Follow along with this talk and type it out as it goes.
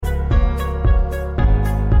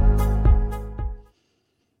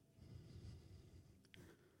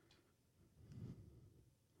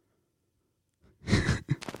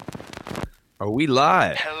Are we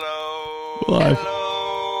live? Hello. Live.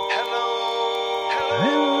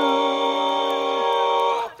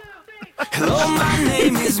 Hello, my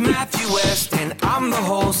name is Matthew West, and I'm the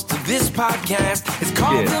host of this podcast. It's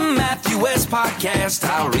called the Matthew West Podcast.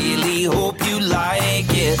 I really hope you like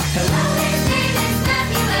it. Hello, his name is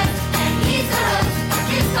Matthew West, and he's the host of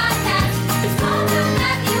this podcast. It's called the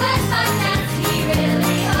Matthew West Podcast. He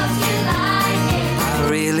really hopes you like it. I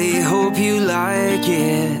really hope you like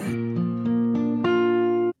it.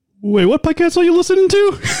 Wait, what podcast are you listening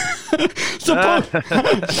to?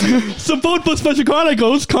 Support for Special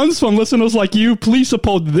Chronicles comes from listeners like you. Please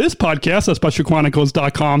support this podcast at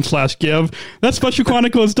specialchronicles.com/give. That's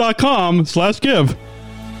specialchronicles.com/give.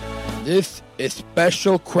 This is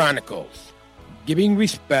Special Chronicles, giving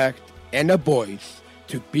respect and a voice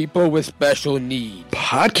to people with special needs.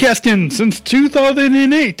 Podcasting since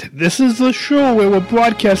 2008. This is the show where we're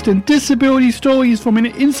broadcasting disability stories from an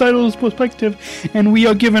insider's perspective, and we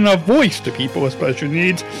are giving a voice to people with special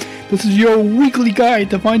needs. This is your weekly guide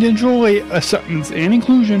to find and joy, acceptance, and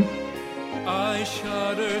inclusion. I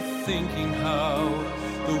shudder thinking how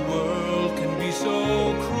the world can be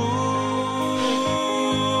so cruel.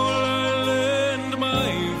 I lend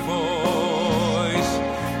my voice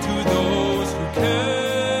to those who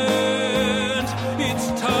can't. It's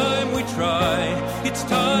time we try, it's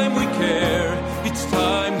time we care, it's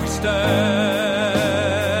time we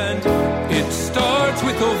stand. It starts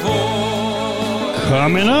with a voice.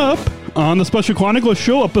 Coming up on the Special Chronicles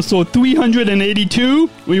Show, episode 382,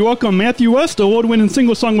 we welcome Matthew West, award-winning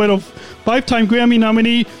singer-songwriter, 5-time Grammy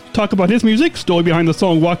nominee, to talk about his music, story behind the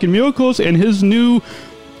song Walking Miracles, and his new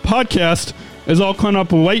podcast is all coming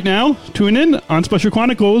up right now. Tune in on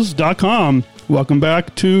specialchronicles.com. Welcome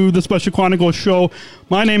back to the Special Chronicles Show.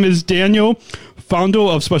 My name is Daniel, founder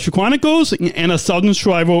of Special Chronicles and a Southern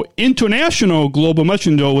Shriver International Global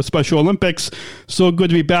Messenger with Special Olympics. So good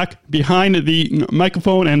to be back behind the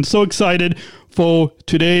microphone, and so excited for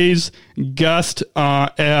today's guest.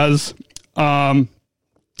 I've been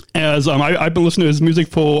listening to his music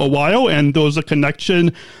for a while, and there's a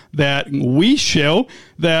connection that we share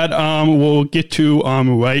that we'll get to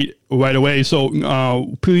right away. So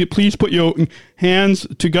please put your hands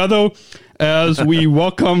together as we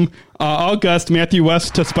welcome our guest, Matthew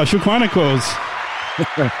West, to Special Chronicles.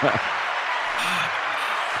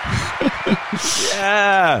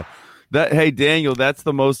 Yeah. Hey, Daniel, that's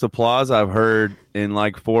the most applause I've heard in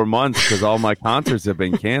like 4 months because all my concerts have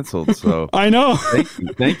been canceled. So I know.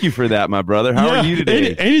 Thank you for that, my brother. How are you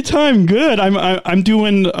today? Anytime, good. I'm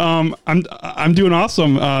doing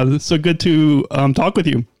awesome. So good to talk with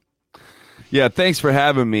you. Yeah, thanks for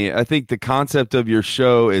having me. I think the concept of your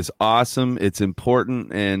show is awesome. It's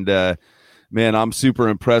important, and man, I'm super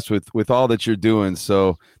impressed with all that you're doing.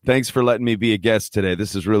 So thanks for letting me be a guest today.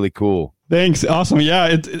 This is really cool. Thanks. Awesome. Yeah,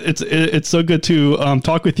 it's so good to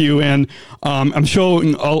talk with you, and I'm sure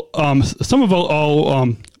some of our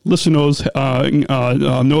listeners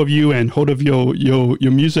know of you and heard of your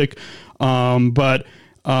music, but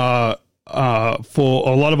for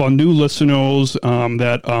a lot of our new listeners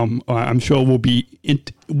that I'm sure will be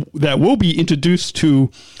introduced to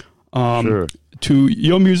Sure. to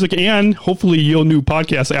your music and hopefully your new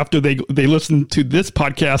podcast after they listen to this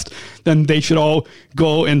podcast, then they should all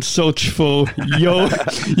go and search for your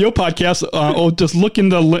podcast or just look in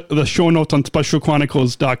the show notes on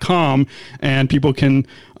specialchronicles.com, and people can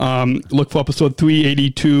look for episode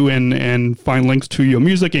 382 and find links to your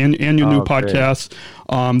music and your new podcast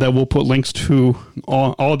that we'll put links to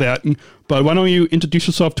all that. But why don't you introduce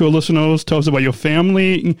yourself to our listeners? Tell us about your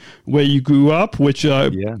family, where you grew up, which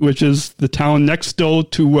is the town next door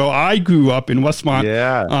to where I grew up in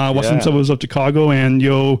Westmont, western suburbs of Chicago, and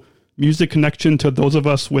your music connection to those of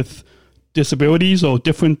us with disabilities or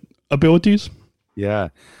different abilities. Yeah.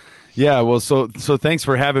 Well, so thanks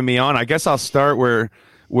for having me on. I guess I'll start where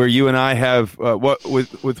you and I have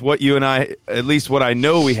what you and I, at least what I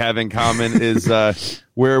know we have in common is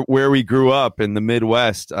where we grew up in the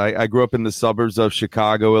Midwest. I grew up in the suburbs of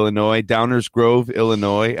Chicago, Illinois, Downers Grove,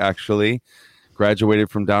 Illinois, actually. Graduated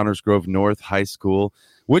from Downers Grove North High School.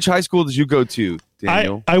 Which high school did you go to,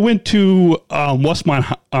 Daniel? I went to Westmont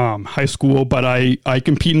High School, but I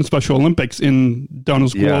compete in Special Olympics in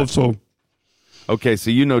Downers Grove, so... Okay, so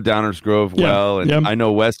you know Downers Grove well, and I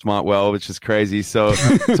know Westmont well, which is crazy. So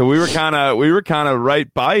we were kind of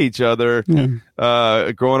right by each other,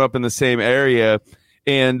 growing up in the same area,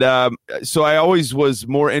 and so I always was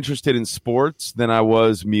more interested in sports than I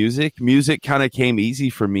was music. Music kind of came easy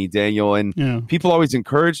for me, Daniel, and people always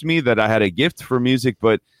encouraged me that I had a gift for music,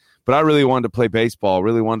 but I really wanted to play baseball,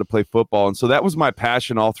 really wanted to play football, and so that was my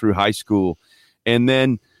passion all through high school, and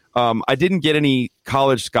then I didn't get any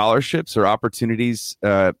college scholarships or opportunities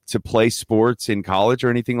to play sports in college or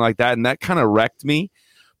anything like that, and that kind of wrecked me.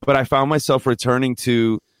 But I found myself returning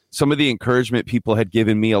to some of the encouragement people had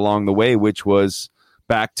given me along the way, which was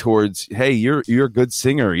back towards, hey, you're a good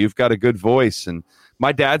singer, you've got a good voice. And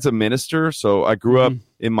my dad's a minister, so I grew up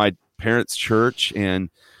in my parents' church, and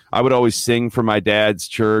I would always sing for my dad's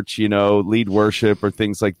church, lead worship or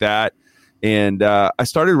things like that. And I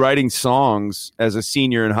started writing songs as a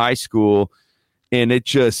senior in high school, and it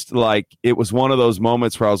just it was one of those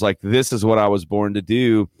moments where I was like, this is what I was born to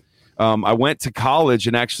do. I went to college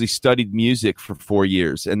and actually studied music for 4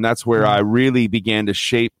 years, and that's where I really began to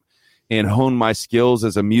shape and hone my skills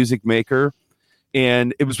as a music maker.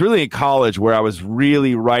 And it was really in college where I was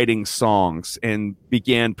really writing songs and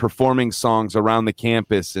began performing songs around the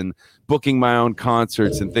campus and booking my own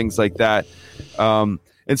concerts and things like that.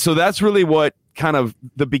 And so that's really what kind of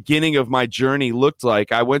the beginning of my journey looked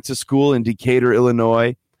like. I went to school in Decatur,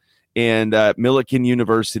 Illinois, and Millikan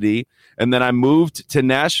University. And then I moved to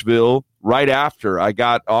Nashville right after. I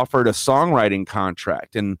got offered a songwriting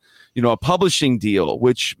contract and, a publishing deal,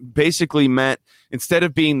 which basically meant instead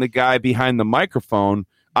of being the guy behind the microphone,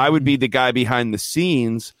 I would be the guy behind the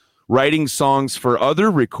scenes writing songs for other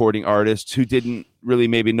recording artists who didn't really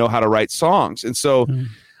maybe know how to write songs. And so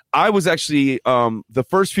I was actually the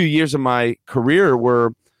first few years of my career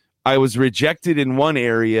where I was rejected in one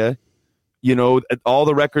area, all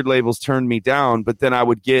the record labels turned me down, but then I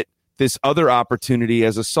would get this other opportunity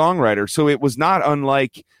as a songwriter. So it was not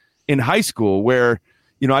unlike in high school where,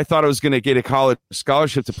 I thought I was going to get a college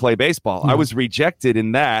scholarship to play baseball. I was rejected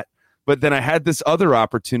in that, but then I had this other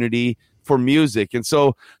opportunity for music. And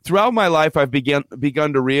so throughout my life, I've begun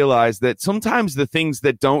to realize that sometimes the things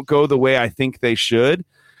that don't go the way I think they should,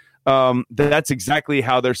 that's exactly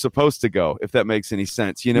how they're supposed to go, if that makes any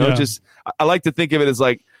sense. Just I like to think of it as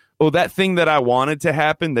like, oh, that thing that I wanted to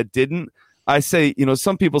happen that didn't. I say,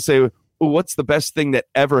 some people say, well, what's the best thing that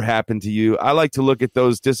ever happened to you? I like to look at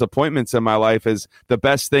those disappointments in my life as the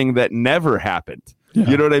best thing that never happened. Yeah.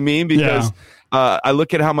 You know what I mean? Because I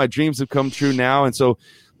look at how my dreams have come true now. And so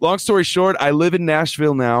long story short, I live in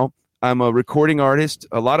Nashville now. I'm a recording artist.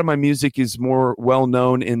 A lot of my music is more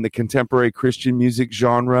well-known in the contemporary Christian music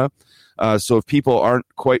genre. So if people aren't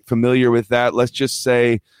quite familiar with that, let's just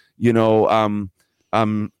say,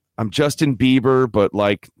 I'm Justin Bieber, but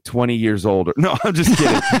like 20 years older. No, I'm just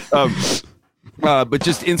kidding. But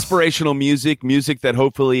just inspirational music that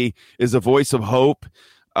hopefully is a voice of hope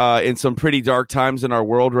in some pretty dark times in our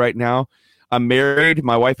world right now. I'm married.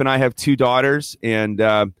 My wife and I have 2 daughters.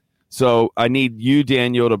 And so I need you,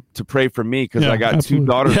 Daniel, to pray for me because I got absolutely.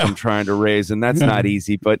 2 daughters I'm trying to raise, and that's not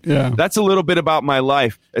easy. But that's a little bit about my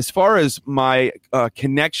life. As far as my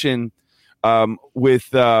connection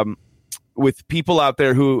with people out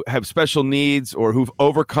there who have special needs or who've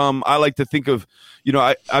overcome, I like to think of,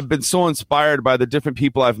 I've been so inspired by the different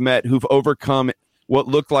people I've met who've overcome what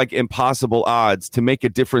looked like impossible odds to make a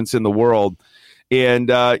difference in the world. And,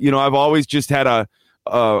 I've always just had a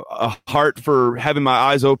heart for having my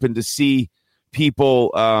eyes open to see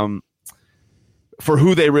people for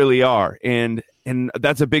who they really are. And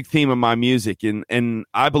that's a big theme of my music. And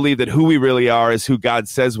I believe that who we really are is who God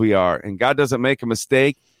says we are. And God doesn't make a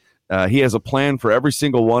mistake. He has a plan for every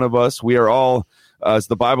single one of us. We are all, as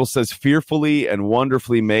the Bible says, fearfully and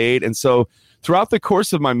wonderfully made. And so throughout the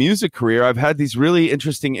course of my music career, I've had these really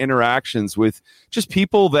interesting interactions with just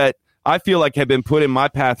people that I feel like have been put in my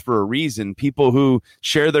path for a reason. People who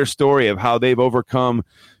share their story of how they've overcome,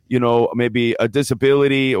 maybe a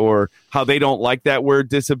disability or how they don't like that word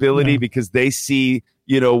disability because they see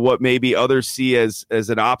what maybe others see as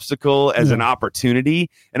an obstacle, as an opportunity.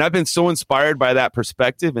 And I've been so inspired by that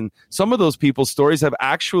perspective. And some of those people's stories have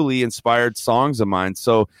actually inspired songs of mine.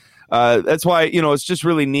 So that's why, it's just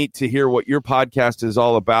really neat to hear what your podcast is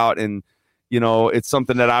all about. And, it's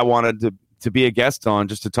something that I wanted to be a guest on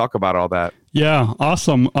just to talk about all that. Yeah.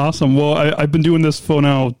 Awesome. Well, I've been doing this for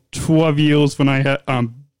now 12 years when I had,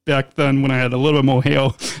 back then when I had a little bit more hair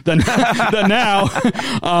than now.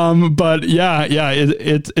 But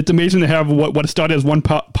it's amazing to have what started as one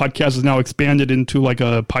podcast is now expanded into like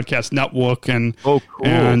a podcast network and cool.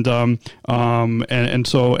 and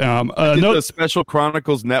so the Special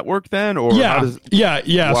Chronicles Network then, or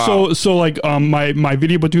wow. So like my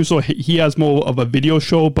video producer, he has more of a video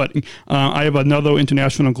show, but I have another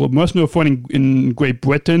international global listener friend in Great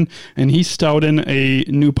Britain, and he's starting a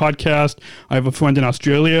new podcast. I have a friend in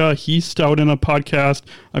Australia. He's starting a podcast.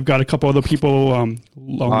 I've got a couple other people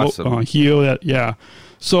awesome. Here.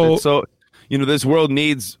 So this world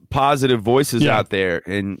needs positive voices out there,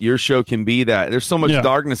 and your show can be that. There's so much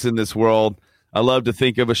darkness in this world. I love to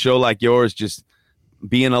think of a show like yours just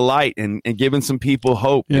being a light and giving some people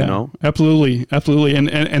hope. Yeah, you know, absolutely,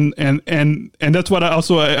 and that's what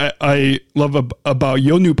I love about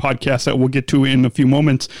your new podcast that we'll get to in a few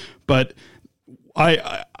moments. But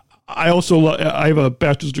I also I have a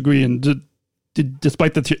bachelor's degree, and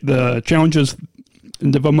despite the challenges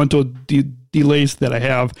and developmental delays that I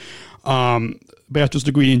have, bachelor's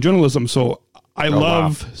degree in journalism. So I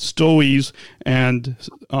love stories and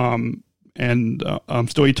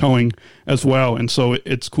storytelling as well. And so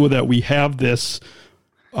it's cool that we have this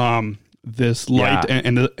this light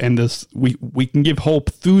and this we can give hope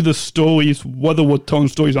through the stories, whether we're telling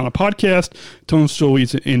stories on a podcast, telling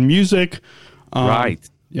stories in music. Right.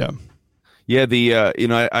 Yeah. Yeah. The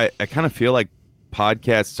I kind of feel like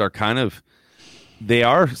podcasts are they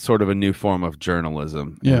are sort of a new form of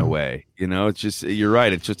journalism in a way. You know, it's just, you're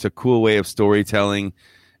right. It's just a cool way of storytelling.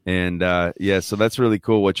 And so that's really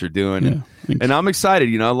cool what you're doing. Yeah, and I'm excited.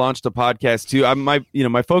 You know, I launched a podcast too.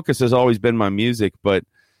 My focus has always been my music, but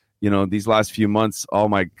these last few months, all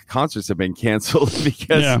my concerts have been canceled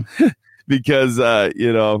because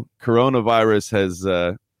coronavirus has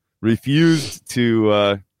refused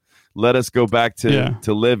to let us go back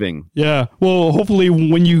to living. Yeah. Well, hopefully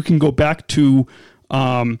when you can go back to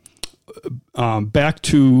having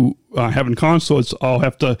concerts, I'll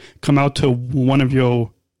have to come out to one of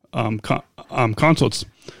your concerts.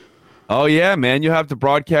 Oh yeah, man! You have to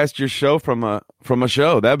broadcast your show from a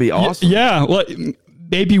show. That'd be awesome. Yeah. Well,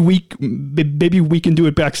 maybe we can do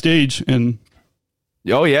it backstage and.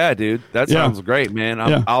 Oh yeah, dude! That sounds great, man.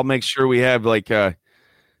 I'll make sure we have like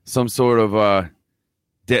some sort of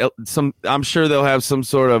I'm sure they'll have some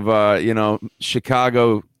sort of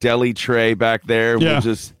Chicago deli tray back there. Yeah.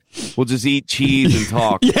 We'll just eat cheese and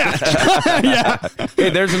talk. Yeah. Hey,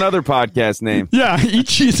 there's another podcast name. Yeah, eat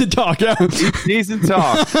cheese and talk. Yeah, eat cheese and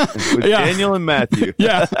talk with Daniel and Matthew.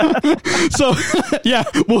 Yeah. So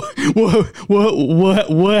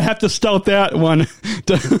we'll have to start that one.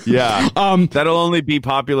 That'll only be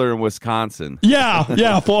popular in Wisconsin.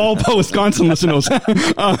 Yeah, for all the Wisconsin listeners.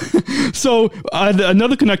 So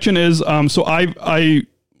another connection is so I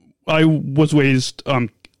was raised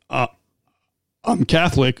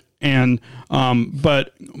Catholic, and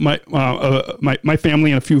but my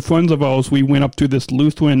family and a few friends of ours, we went up to this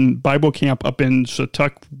Lutheran Bible camp up in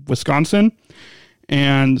Chautauqua, Wisconsin,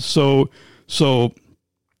 and so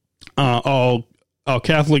our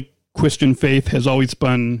Catholic Christian faith has always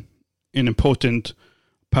been an important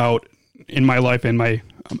part in my life and my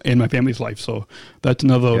family's life. So that's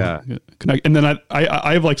another connect. And then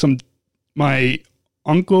I have like my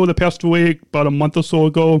uncle that passed away about a month or so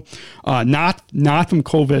ago, not from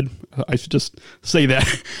COVID. I should just say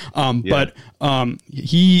that. But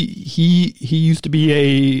he used to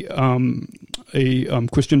be a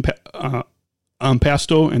Christian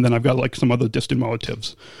pastor, and then I've got like some other distant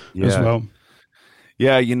relatives as well.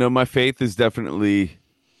 Yeah, my faith is definitely,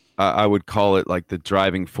 I would call it like the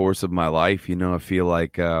driving force of my life. I feel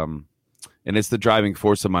like, and it's the driving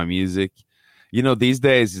force of my music. These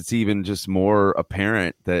days it's even just more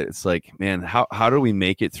apparent that it's like, man, how do we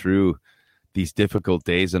make it through these difficult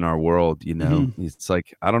days in our world? It's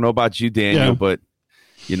like, I don't know about you, Daniel, but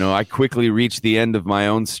I quickly reached the end of my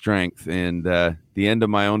own strength and the end of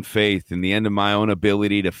my own faith and the end of my own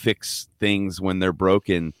ability to fix things when they're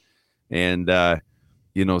broken. And,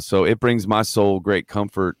 so it brings my soul great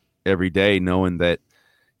comfort every day knowing that,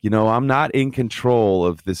 I'm not in control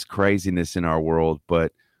of this craziness in our world,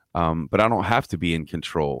 but I don't have to be in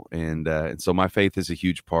control. And so my faith is a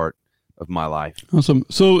huge part of my life. Awesome.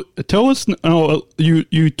 So tell us,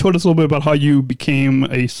 you told us a little bit about how you became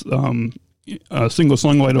a single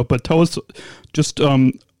songwriter, but tell us just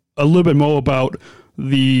a little bit more about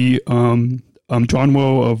the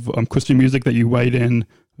genre of Christian music that you write and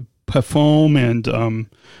perform and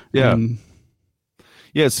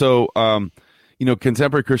So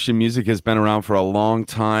contemporary Christian music has been around for a long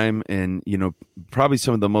time, and probably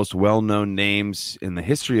some of the most well-known names in the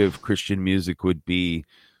history of Christian music would be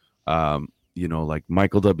like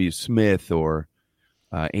Michael W. Smith or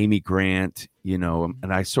Amy Grant,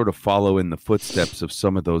 and I sort of follow in the footsteps of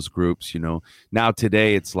some of those groups. Now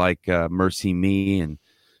today it's like Mercy Me and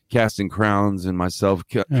Casting Crowns and myself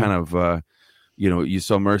kind of you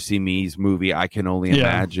saw Mercy Me's movie, I Can Only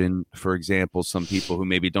Imagine, for example. Some people who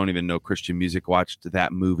maybe don't even know Christian music watched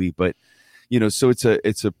that movie, but so it's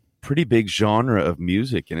a pretty big genre of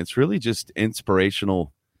music, and it's really just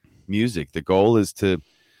inspirational music. The goal is to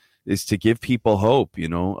give people hope. A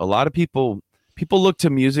lot of people look to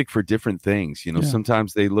music for different things.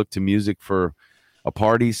 Sometimes they look to music for a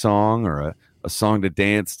party song or a song to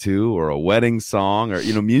dance to or a wedding song, or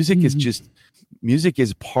music is just music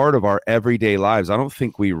is part of our everyday lives. I don't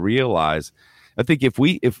think we realize. I think if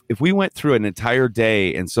we went through an entire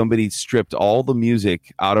day and somebody stripped all the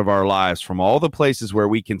music out of our lives from all the places where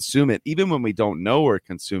we consume it, even when we don't know we're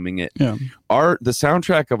consuming it, Yeah. the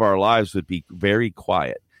soundtrack of our lives would be very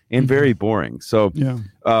quiet and very boring. So, Yeah.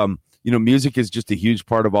 Music is just a huge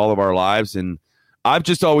part of all of our lives, and I've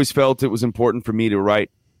just always felt it was important for me to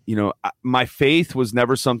write. My faith was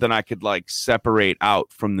never something I could like separate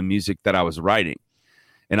out from the music that I was writing,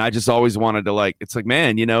 and I just always wanted to it's like,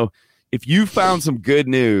 man, if you found some good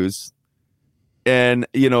news, and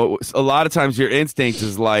a lot of times your instinct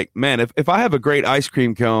is like, man, if I have a great ice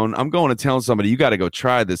cream cone, I'm going to tell somebody, you got to go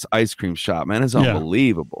try this ice cream shop, man. It's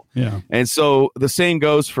unbelievable. Yeah. And so the same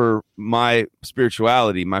goes for my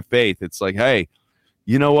spirituality, my faith. It's like, hey,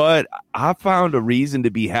 you know what? I found a reason to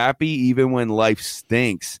be happy even when life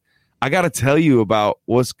stinks. I got to tell you about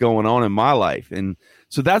what's going on in my life. And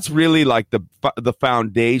so that's really like the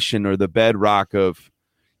foundation or the bedrock of,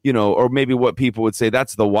 or maybe what people would say,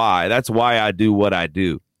 that's the why. That's why I do what I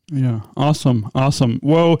do. Yeah. Awesome.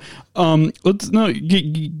 Well, let's now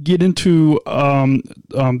get into talking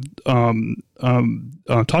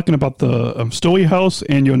about the Story House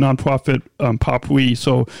and your nonprofit Papri.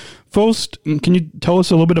 So first, can you tell us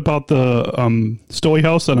a little bit about the Story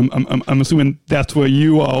House? And I'm assuming that's where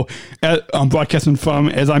you are broadcasting from,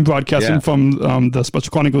 as I'm broadcasting from the Special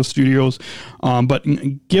Chronicles studios. But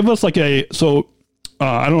give us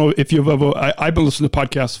I don't know if you've ever. I've been listening to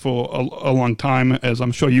podcasts for a long time, as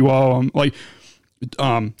I'm sure you all.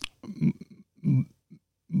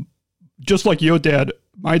 Just like your dad,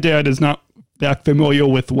 my dad is not that familiar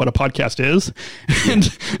with what a podcast is,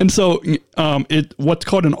 and so what's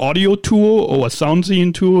called an audio tool or a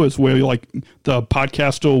soundseeing tool is where the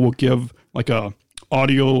podcaster will give like a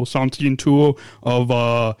audio soundseeing tool of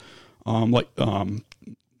a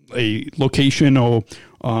location or.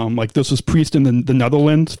 This was Priest in the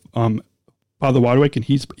Netherlands, Father Wadwick, and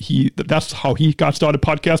that's how he got started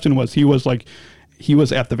podcasting. He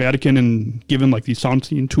was at the Vatican and given these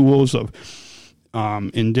soundseeing tools of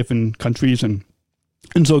in different countries, and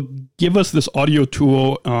so give us this audio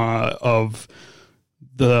tool of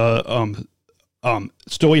the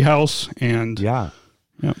Story House and yeah.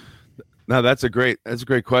 No, that's a great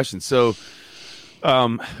question. So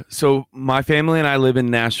my family and I live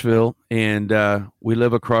in Nashville, and we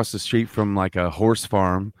live across the street from a horse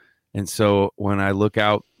farm. And so when I look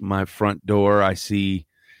out my front door, I see,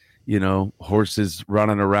 horses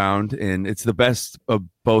running around, and it's the best of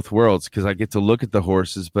both worlds because I get to look at the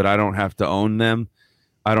horses, but I don't have to own them.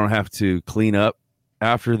 I don't have to clean up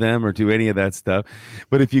after them or do any of that stuff.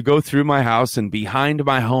 But if you go through my house and behind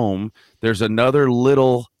my home, there's another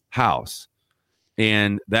little house.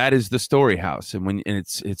 And that is the Story House, and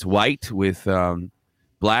it's white with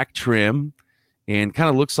black trim, and kind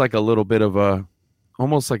of looks like a little bit of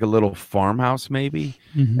almost like a little farmhouse maybe.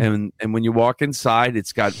 Mm-hmm. And when you walk inside,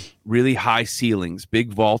 it's got really high ceilings,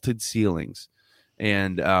 big vaulted ceilings,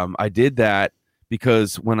 and I did that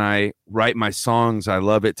because when I write my songs, I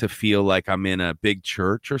love it to feel like I'm in a big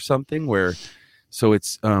church or something. So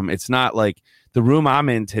it's not like. The room I'm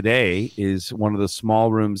in today is one of the small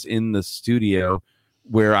rooms in the studio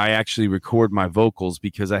where I actually record my vocals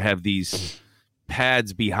because I have these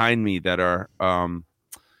pads behind me that are,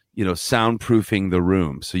 soundproofing the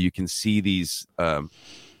room. So you can see these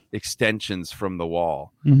extensions from the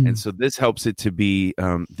wall. Mm-hmm. And so this helps it to be,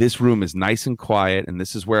 this room is nice and quiet. And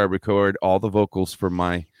this is where I record all the vocals from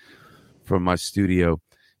my studio,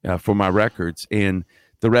 for my records. And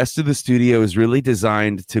the rest of the studio is really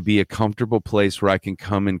designed to be a comfortable place where I can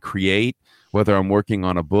come and create, whether I'm working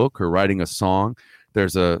on a book or writing a song.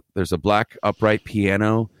 There's a black upright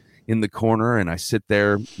piano in the corner, and I sit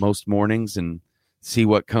there most mornings and see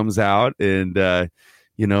what comes out. And a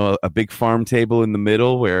big farm table in the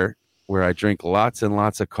middle where I drink lots and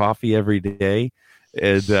lots of coffee every day.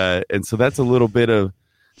 And so that's a little bit of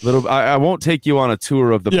I won't take you on a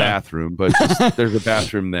tour of the bathroom, but there's a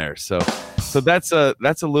bathroom there. So that's a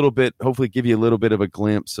little bit, hopefully give you a little bit of a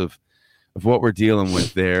glimpse of what we're dealing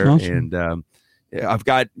with there. Awesome. And I've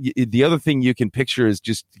got the other thing you can picture is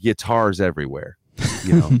just guitars everywhere.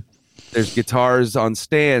 There's guitars on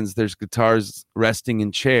stands. There's guitars resting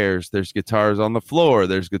in chairs. There's guitars on the floor.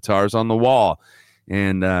 There's guitars on the wall.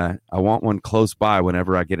 And I want one close by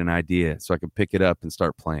whenever I get an idea so I can pick it up and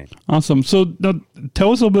start playing. Awesome. So now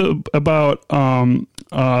tell us a little bit about a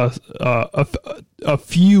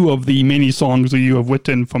few of the many songs that you have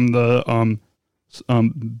written from the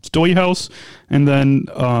Story House, and then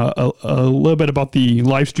a little bit about the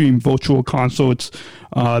live stream virtual concerts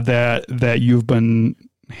that you've been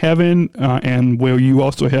having, and where you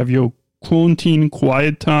also have your quarantine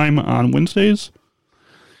quiet time on Wednesdays?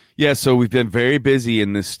 Yeah, so we've been very busy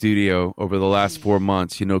in this studio over the last 4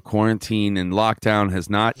 months. You know, quarantine and lockdown has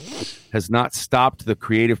not stopped the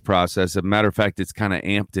creative process. As a matter of fact, it's kind of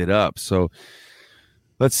amped it up. So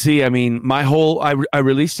let's see. I mean, I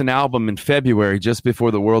released an album in February just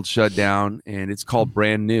before the world shut down, and it's called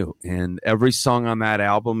Brand New. And every song on that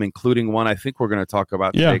album, including one I think we're going to talk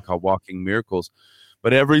about today called Walking Miracles,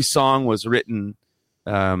 but every song was written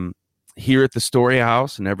here at the Story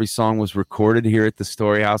House, and every song was recorded here at the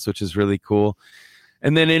Story House, which is really cool.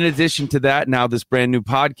 And then in addition to that, now this brand new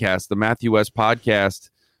podcast, the Matthew West Podcast,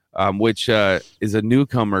 which is a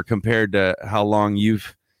newcomer compared to how long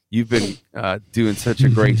you've been doing such a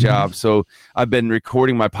great job. So I've been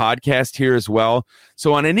recording my podcast here as well.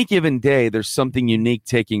 So on any given day, there's something unique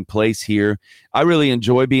taking place here. I really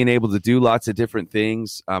enjoy being able to do lots of different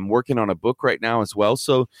things. I'm working on a book right now as well.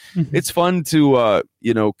 So it's fun to,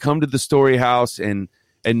 come to the Story House and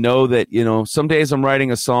know that, some days I'm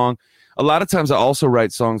writing a song. A lot of times I also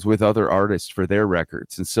write songs with other artists for their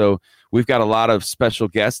records. And so we've got a lot of special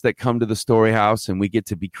guests that come to the Story House, and we get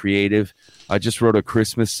to be creative. I just wrote a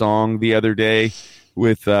Christmas song the other day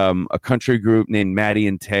with a country group named Maddie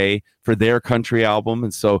and Tay for their country album.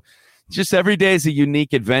 And so just every day is a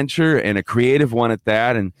unique adventure and a creative one at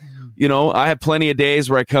that. And, I have plenty of days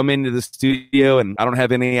where I come into the studio and I don't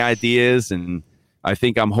have any ideas and I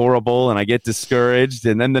think I'm horrible and I get discouraged.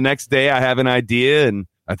 And then the next day I have an idea and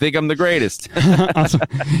I think I'm the greatest. Awesome.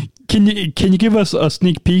 Can you give us a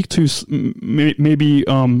sneak peek to maybe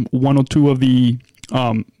one or two of the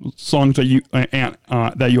songs that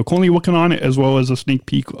you're currently working on, as well as a sneak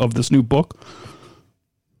peek of this new book?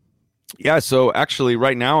 Yeah, so actually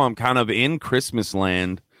right now I'm kind of in Christmas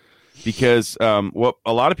land because what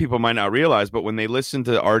a lot of people might not realize, but when they listen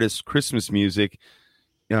to artists' Christmas music,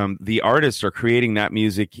 the artists are creating that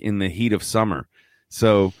music in the heat of summer.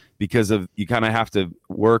 So because of you kind of have to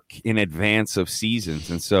work in advance of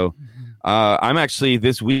seasons. And so I'm actually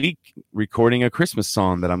this week recording a Christmas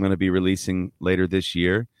song that I'm going to be releasing later this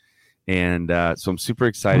year. And so I'm super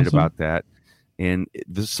excited about that. And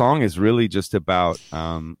the song is really just about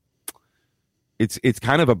it's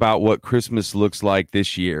kind of about what Christmas looks like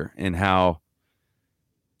this year and how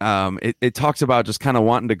it talks about just kind of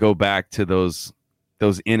wanting to go back to those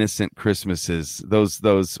innocent Christmases,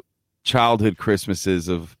 those childhood Christmases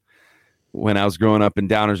of when I was growing up in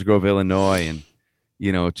Downers Grove, Illinois, and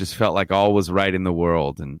it just felt like all was right in the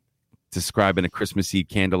world, and describing a Christmas Eve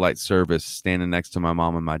candlelight service, standing next to my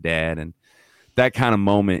mom and my dad, and that kind of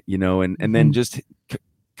moment, and then just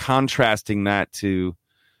contrasting that to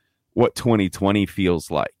what 2020 feels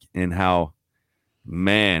like and how,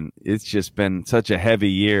 man, it's just been such a heavy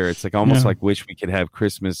year. It's like almost like wish we could have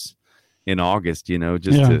Christmas in August,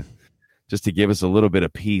 just to give us a little bit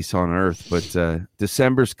of peace on earth. But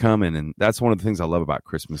December's coming, and that's one of the things I love about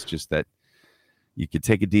Christmas, just that you could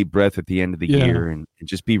take a deep breath at the end of the year and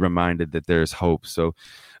just be reminded that there's hope. So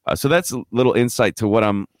that's a little insight to what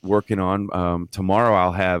I'm working on. Tomorrow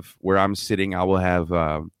I'll have, where I'm sitting, I will have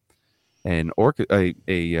a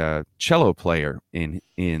cello player in,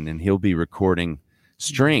 and he'll be recording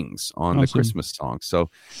strings on the Christmas song. So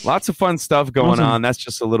lots of fun stuff going on. That's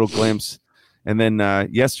just a little glimpse. And then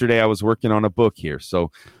yesterday I was working on a book here.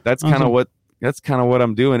 So that's kind of what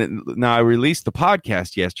I'm doing. Now I released the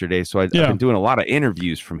podcast yesterday, so I've been doing a lot of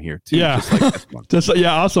interviews from here too. Yeah, just like this one.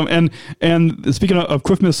 Awesome. And speaking of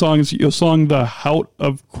Christmas songs, your song "The Hout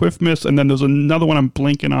of Christmas," and then there's another one I'm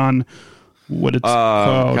blanking on what it's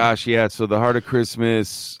called. Gosh, yeah. So "The Heart of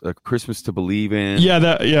Christmas," "A Christmas to Believe In."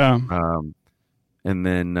 Yeah, and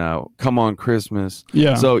then "Come On Christmas."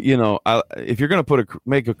 Yeah. So if you're gonna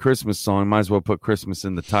make a Christmas song, might as well put Christmas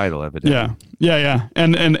in the title, evidently. Yeah.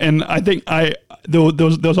 And I think there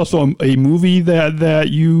was also a movie that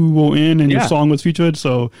you were in and your song was featured.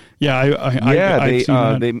 So Candace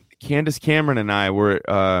Cameron and I were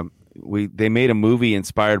they made a movie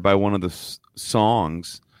inspired by one of the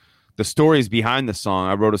songs. The stories behind the song.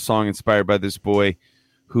 I wrote a song inspired by this boy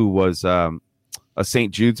who was a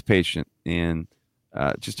St. Jude's patient, and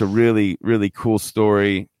just a really, really cool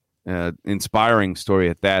story, inspiring story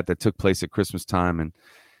at that took place at Christmas time.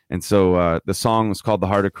 And so the song was called "The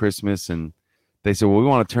Heart of Christmas," and they said, well, we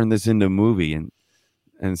want to turn this into a movie. And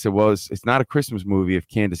said, well, it's not a Christmas movie if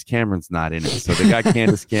Candace Cameron's not in it. So they got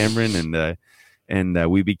Candace Cameron,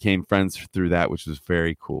 we became friends through that, which was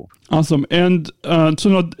very cool. Awesome. And so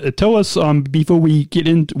now, tell us before we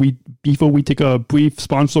take a brief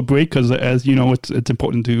sponsor break, because as you know, it's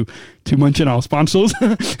important to mention our sponsors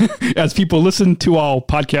as people listen to our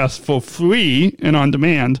podcast for free and on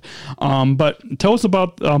demand. But tell us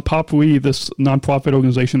about Pop We, this nonprofit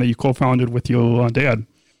organization that you co-founded with your dad.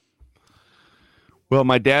 Well,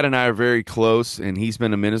 my dad and I are very close, and he's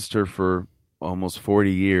been a minister for almost 40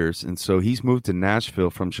 years. And so he's moved to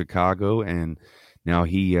Nashville from Chicago, and now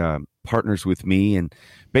he partners with me. And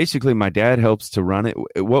basically, my dad helps to run it.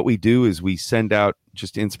 What we do is we send out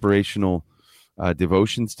just inspirational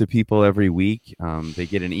devotions to people every week. They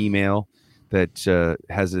get an email that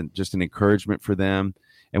has just an encouragement for them.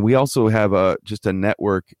 And we also have just a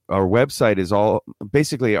network. Our website is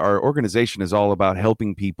basically our organization is all about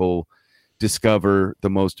helping people discover the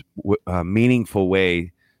most meaningful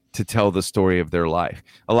way to tell the story of their life.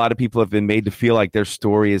 A lot of people have been made to feel like their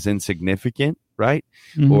story is insignificant, right?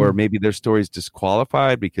 Mm-hmm. Or maybe their story is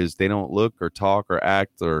disqualified because they don't look or talk or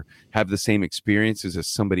act or have the same experiences as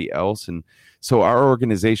somebody else. And so our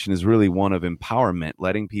organization is really one of empowerment,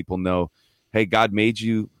 letting people know, hey, God made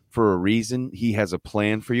you for a reason. He has a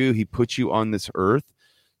plan for you. He put you on this earth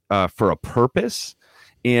for a purpose.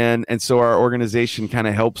 And so our organization kind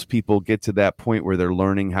of helps people get to that point where they're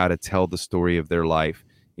learning how to tell the story of their life.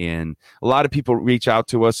 And a lot of people reach out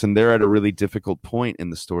to us, and they're at a really difficult point in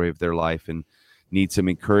the story of their life and need some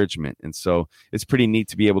encouragement. And so it's pretty neat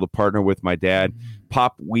to be able to partner with my dad.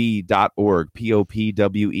 popwe.org,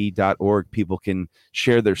 popwe.org. People can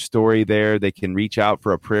share their story there. They can reach out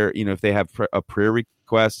for a prayer. You know, if they have a prayer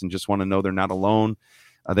request and just want to know they're not alone,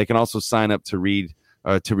 they can also sign up to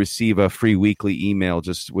receive a free weekly email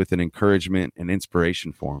just with an encouragement and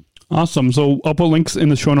inspiration form. Awesome. So I'll put links in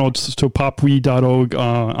the show notes to popwe.org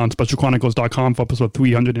on specialchronicles.com for episode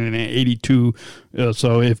 382.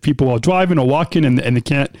 So if people are driving or walking and they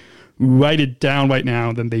can't write it down right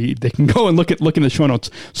now, then they can go and look in the show notes.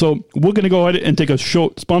 So we're going to go ahead and take a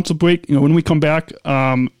short sponsor break. You know, when we come back,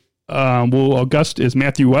 our guest is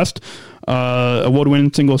Matthew West,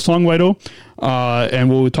 award-winning singer-songwriter, and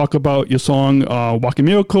we'll talk about your song Walking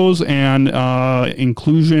Miracles and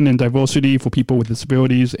inclusion and diversity for people with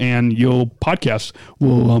disabilities, and your podcast.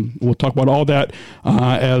 We'll talk about all that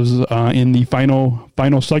as in the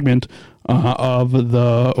final segment of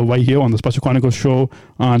the right here on the Special Chronicles show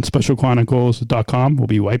on specialchronicles.com. We'll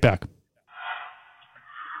be right back.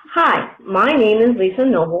 Hi, my name is Lisa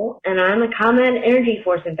Noble, and I'm a ComEd Energy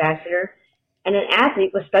Force ambassador and an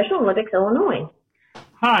athlete with Special Olympics Illinois.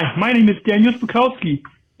 Hi, my name is Daniel Spakowski,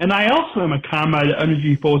 and I also am a ComEd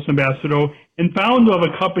Energy Force ambassador and founder of a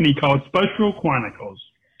company called Special Chronicles.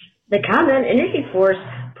 The ComEd Energy Force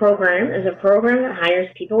program is a program that hires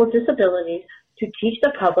people with disabilities to teach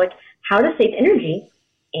the public how to save energy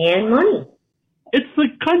and money. It's the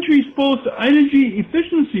country's first energy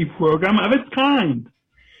efficiency program of its kind.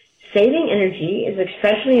 Saving energy is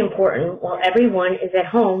especially important while everyone is at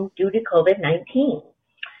home due to COVID-19.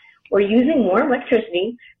 We're using more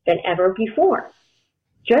electricity than ever before.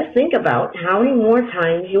 Just think about how many more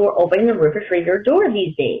times you are opening the refrigerator door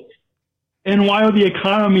these days. And while the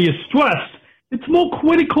economy is stressed, it's more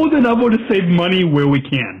critical than ever to save money where we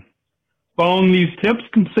can. Following these tips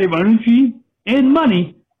can save energy and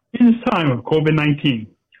money in this time of COVID-19.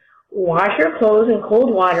 Wash your clothes in cold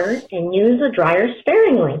water and use the dryer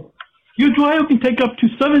sparingly. Your dryer can take up to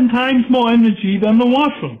 7 times more energy than the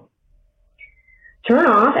washer. Turn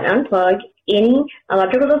off and unplug any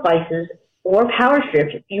electrical devices or power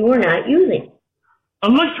strips you are not using.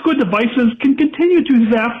 Electrical devices can continue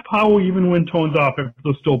to zap power even when turned off if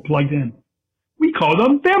they're still plugged in. We call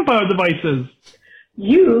them vampire devices.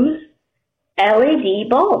 Use LED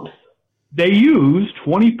bulbs. They use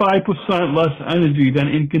 25% less energy than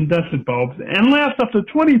incandescent bulbs and last up to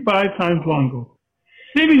 25 times longer,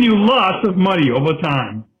 saving you lots of money over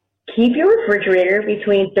time. Keep your refrigerator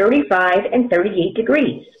between 35 and 38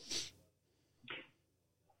 degrees.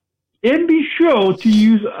 And be sure to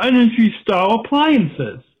use Energy Star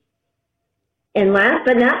appliances. And last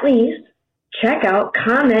but not least, check out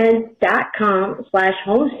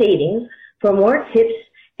ComEd.com/home savings for more tips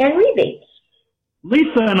and rebates.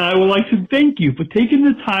 Lisa and I would like to thank you for taking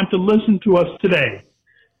the time to listen to us today.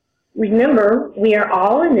 Remember, we are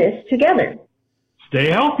all in this together.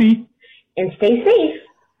 Stay healthy. And stay safe.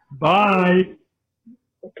 Bye.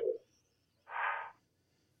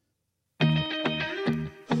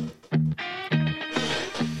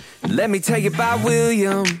 Let me tell you about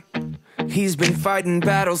William. He's been fighting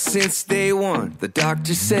battles since day one. The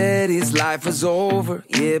doctor said his life was over,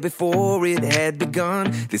 yeah, before it had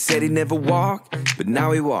begun. They said he'd never walk, but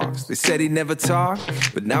now he walks. They said he'd never talk,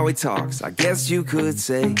 but now he talks. I guess you could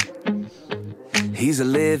say he's a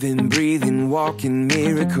living, breathing, walking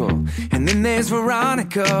miracle. And then there's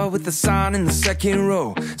Veronica with the sign in the second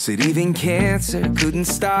row. Said even cancer couldn't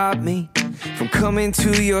stop me from coming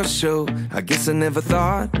to your show. I guess I never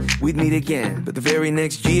thought we'd meet again, but the very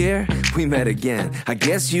next year we met again. I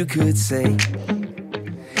guess you could say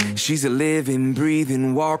she's a living,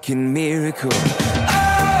 breathing, walking miracle.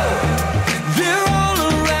 Oh, they're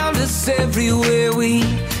all around us everywhere we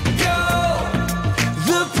go.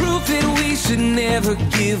 The proof that we should never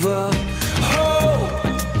give up hope,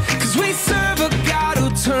 'cause we serve a God who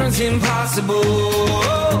turns impossible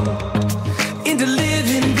into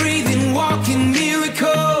living, breathing, walking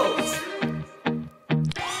miracles.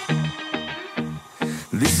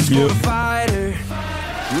 This is for the fighter.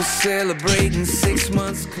 We're celebrating 6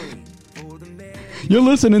 months clean. You're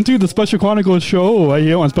listening to the Special Chronicles show right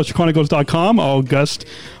here on SpecialChronicles.com. Our guest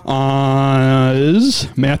is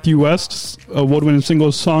Matthew West, award-winning single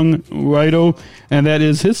songwriter, and that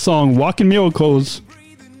is his song, Walking Miracles.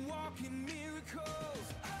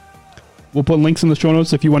 We'll put links in the show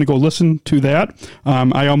notes if you want to go listen to that.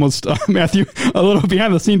 I almost, Matthew, a little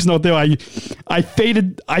behind the scenes note there. I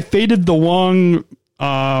faded the wrong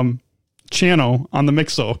channel on the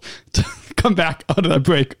mixer to come back out of that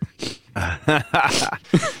break. I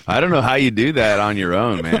don't know how you do that on your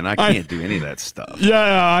own, man. I can't do any of that stuff.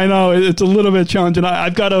 Yeah, I know. It's a little bit challenging.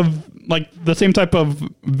 I've got the same type of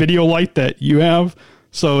video light that you have.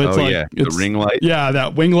 So it's the ring light. Yeah,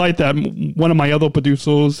 that wing light that one of my other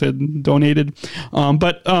producers had donated.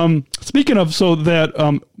 But speaking of, so that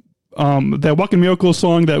that Walking Miracle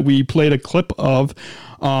song that we played a clip of,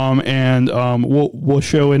 and we'll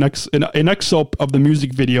show an excerpt of the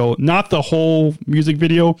music video, not the whole music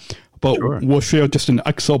video, but we'll share just an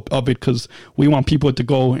excerpt of it because we want people to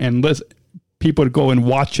go and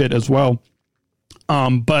watch it as well.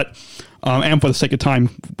 And for the sake of time,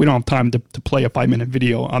 we don't have time to play a 5-minute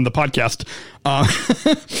video on the podcast.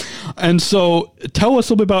 And so tell us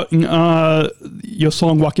a little bit about your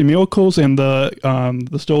song Walking Miracles and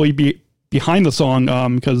the story behind the song,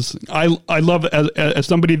 because I love as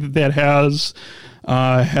somebody that has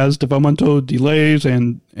developmental delays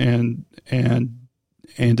and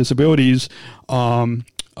disabilities,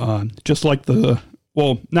 just like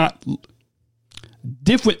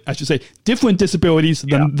different disabilities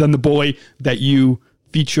than the boy that you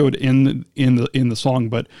featured in the song,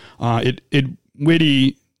 but it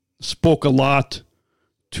really spoke a lot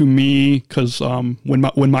to me because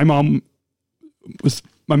when my mom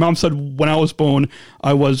said when I was born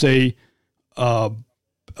I was a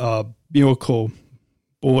miracle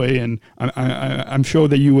boy, and I'm sure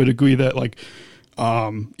that you would agree that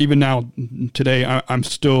even now today I'm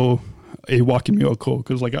still a walking miracle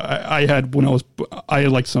because I had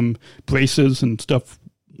some braces and stuff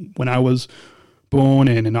when I was born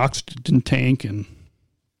and an oxygen tank, and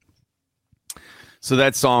so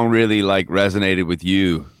that song really resonated with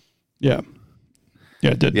you. Yeah,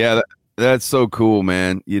 it did. Yeah, that's so cool,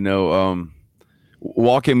 man.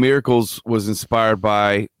 Walking Miracles was inspired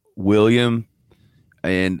by William,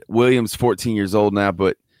 and William's 14 years old now,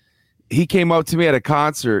 but he came up to me at a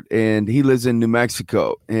concert, and he lives in New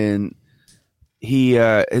Mexico, and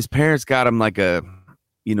his parents got him a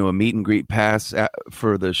meet and greet pass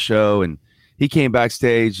for the show, and he came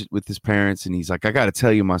backstage with his parents, and he's like, I got to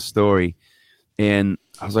tell you my story. And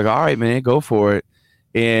I was like, all right, man, go for it.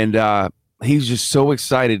 And he was just so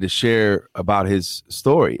excited to share about his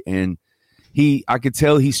story. And I could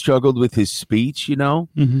tell he struggled with his speech,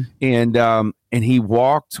 mm-hmm. And he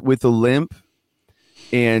walked with a limp,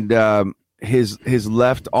 and his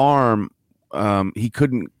left arm, he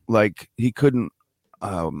couldn't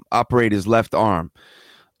operate his left arm.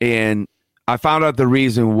 And I found out the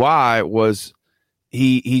reason why was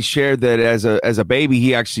he shared that as a baby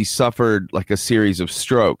he actually suffered a series of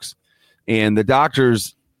strokes, and the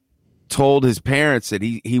doctors told his parents that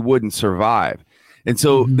he wouldn't survive. And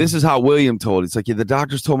so mm-hmm. This is how William told it. It's the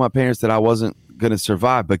doctors told my parents that I wasn't going to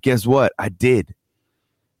survive, but guess what? I did.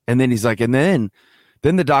 And then he's and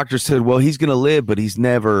then the doctor said, well, he's going to live, but he's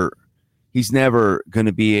never going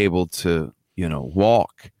to be able to,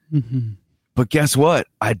 walk. Mm-hmm. But guess what?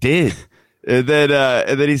 I did. And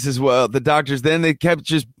then he says, well, the doctors, then they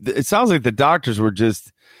kept it sounds like the doctors were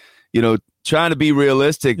just, trying to be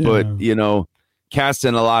realistic, but,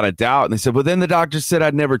 casting a lot of doubt. And they said, well, then the doctor said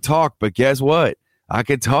I'd never talk, but guess what? I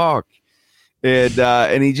could talk.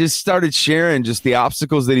 And he just started sharing just the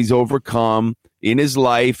obstacles that he's overcome, in his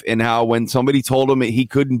life, and how when somebody told him that he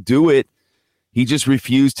couldn't do it, he just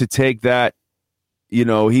refused to take that.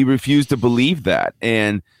 He refused to believe that.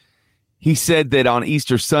 And he said that on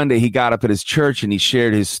Easter Sunday, he got up at his church and he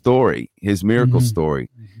shared his story, his miracle story.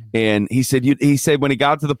 And he said when he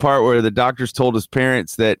got to the part where the doctors told his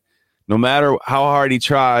parents that no matter how hard he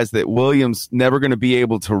tries, that William's never going to be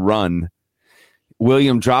able to run,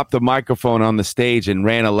 William dropped the microphone on the stage and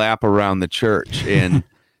ran a lap around the church. And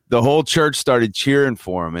the whole church started cheering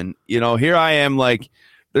for him. And, here I am, like,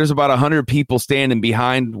 there's about 100 people standing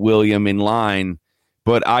behind William in line,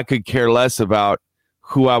 but I could care less about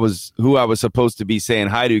who I was supposed to be saying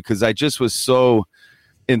hi to, because I just was so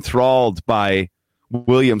enthralled by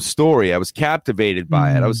William's story. I was captivated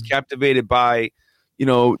by it. I was captivated by,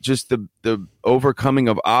 just the overcoming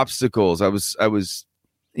of obstacles. I was,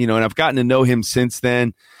 and I've gotten to know him since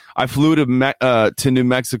then. I flew to New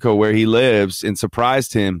Mexico where he lives and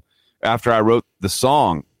surprised him after I wrote the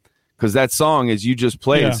song, because that song, as you just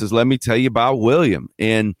played, it says, "Let me tell you about William."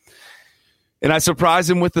 And I surprised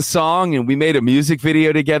him with the song, and we made a music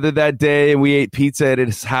video together that day, and we ate pizza at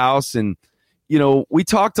his house. And, we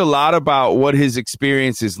talked a lot about what his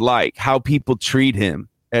experience is like, how people treat him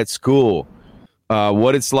at school,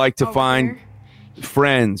 what it's like to find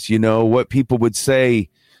friends, what people would say,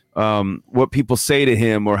 what people say to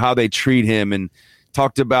him or how they treat him, and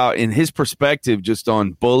talked about in his perspective just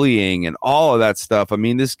on bullying and all of that stuff. I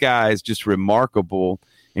mean, this guy is just remarkable,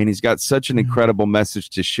 and he's got such an incredible message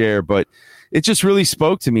to share. But it just really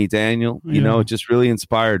spoke to me, Daniel. It just really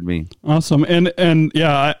inspired me. Awesome. And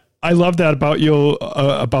yeah, I love that about you,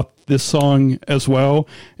 about this song as well.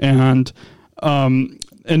 And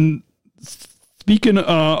speaking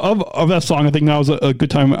of that song, I think now is a good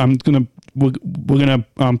time. We're gonna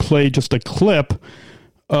play just a clip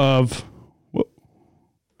of.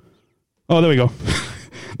 Oh, there we go.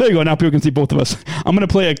 There you go. Now people can see both of us. I'm gonna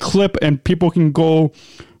play a clip, and people can go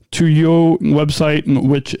to your website,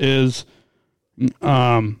 which is let's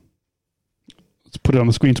put it on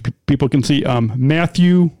the screen so people can see,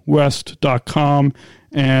 MatthewWest.com,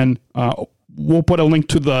 and we'll put a link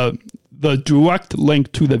to the direct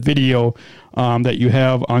link to the video that you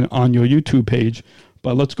have on your YouTube page.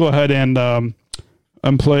 But let's go ahead and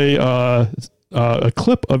play a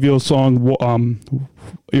clip of your song,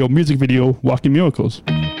 your music video, "Walking Miracles."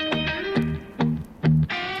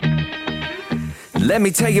 Let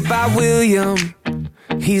me tell you about William.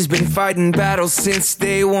 He's been fighting battles since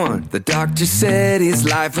day one. The doctor said his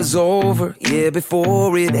life was over, yeah,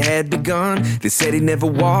 before it had begun. They said he'd never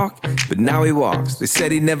walk, but now he walks. They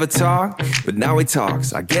said he'd never talk, but now he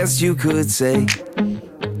talks. I guess you could say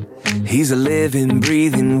he's a living,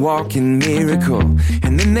 breathing, walking miracle.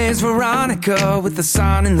 And then there's Veronica with the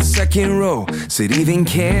sign in the second row. Said even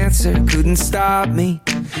cancer couldn't stop me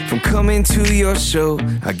from coming to your show.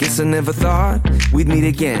 I guess I never thought we'd meet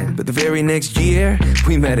again, but the very next year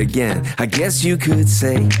we met again. I guess you could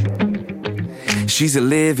say she's a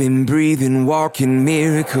living, breathing, walking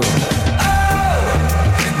miracle. Oh,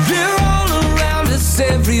 they're all around us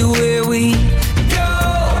everywhere we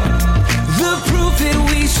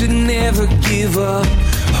should never give up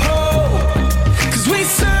hope, 'cause we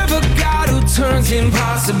serve a God who turns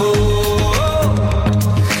impossible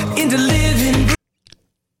into living. I'm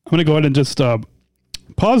going to go ahead and just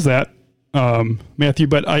pause that, Matthew.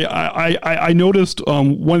 But I noticed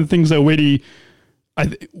one of the things that really,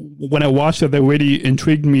 when I watched it, that really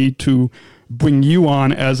intrigued me to bring you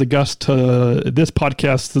on as a guest to this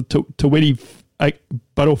podcast to really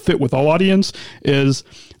better fit with our audience is.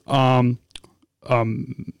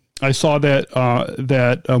 I saw that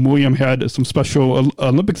William had some special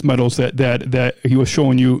Olympics medals that he was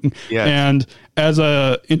showing you. Yes. And as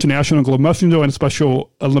a international global messenger and a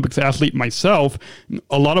Special Olympics athlete myself,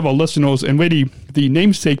 a lot of our listeners, and really the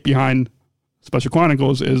namesake behind Special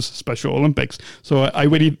Chronicles is Special Olympics. So I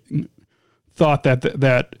really thought that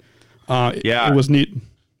it was neat.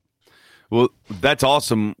 Well, that's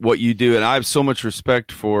awesome what you do, and I have so much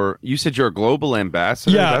respect for. You said you're a global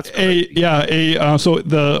ambassador. Yeah, so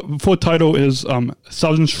the full title is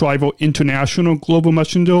Southern Shriver International Global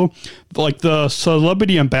Messenger. Like the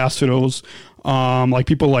celebrity ambassadors, like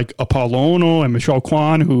people like Apollono and Michelle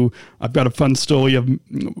Kwan, who I've got a fun story of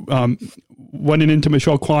running into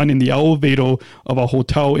Michelle Kwan in the elevator of a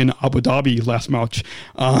hotel in Abu Dhabi last March,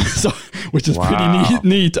 which is pretty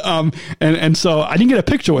neat. And so I didn't get a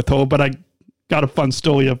picture with her, but I got a fun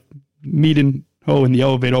story of meeting her in the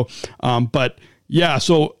elevator. But yeah,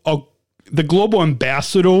 so the global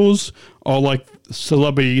ambassadors are like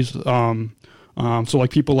celebrities. So like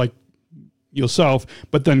people like yourself,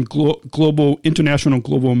 but then international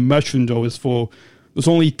global messenger is for there's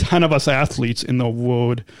only 10 of us athletes in the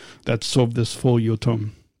world that serve this full year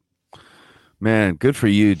term. Man, good for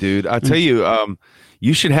you, dude. I tell you,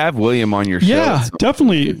 you should have William on your show. Yeah,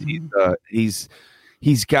 definitely.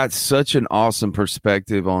 He's got such an awesome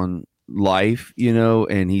perspective on life,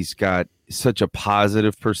 and he's got such a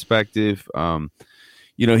positive perspective.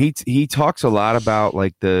 He talks a lot about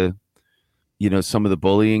like some of the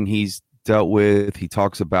bullying he's dealt with. He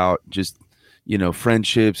talks about just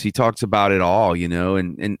friendships. He talks about it all,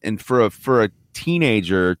 and for a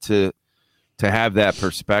teenager to have that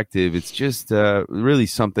perspective, it's just really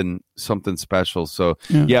something special. So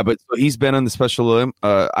but he's been on the Special Olympics.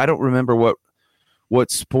 I don't remember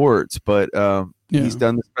what sports, but he's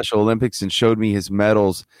done the Special Olympics and showed me his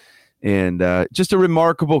medals, and just a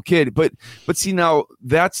remarkable kid. But see, now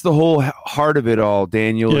that's the whole heart of it all,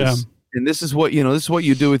 Daniel. And this is what this is what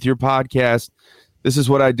you do with your podcast. This is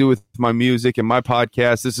what I do with my music and my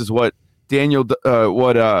podcast. This is what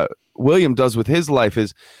William does with his life.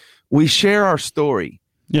 Is we share our story.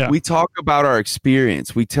 Yeah. We talk about our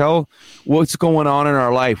experience. We tell what's going on in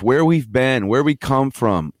our life, where we've been, where we come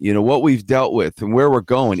from, what we've dealt with and where we're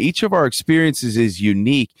going. Each of our experiences is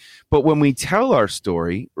unique. But when we tell our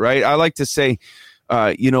story, right, I like to say,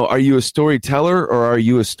 are you a storyteller or are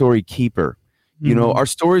you a story keeper? Our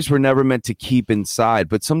stories were never meant to keep inside,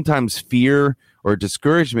 but sometimes fear or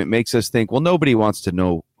discouragement makes us think, well, nobody wants to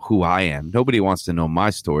know who I am. Nobody wants to know my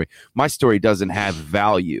story. My story doesn't have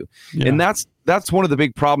value. Yeah. And that's one of the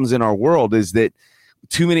big problems in our world, is that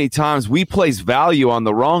too many times we place value on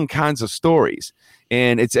the wrong kinds of stories.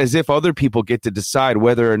 And it's as if other people get to decide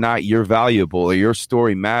whether or not you're valuable or your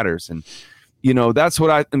story matters. And, that's what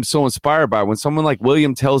I am so inspired by. When someone like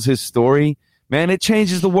William tells his story, man, it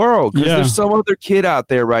changes the world, because there's some other kid out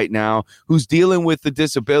there right now who's dealing with a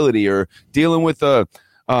disability or dealing with a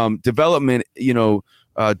development,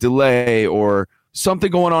 delay or something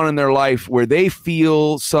going on in their life where they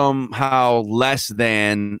feel somehow less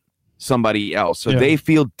than somebody else. So they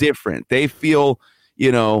feel different. They feel,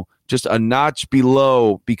 just a notch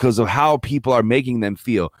below because of how people are making them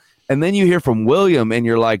feel. And then you hear from William and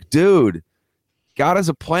you're like, dude, God has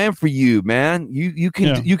a plan for you, man. You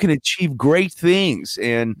can achieve great things.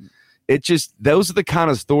 And those are the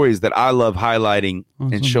kind of stories that I love highlighting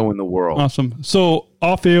and showing the world. Awesome. So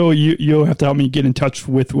off air, you'll have to help me get in touch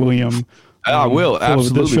with William. I will,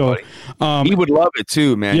 absolutely. He would love it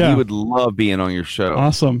too, man. He would love being on your show.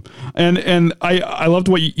 Awesome. And I loved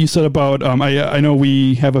what you said about, I know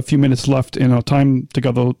we have a few minutes left in our time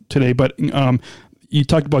together today, but you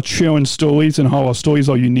talked about sharing stories and how our stories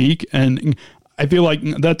are unique. And I feel like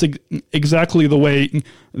that's exactly the way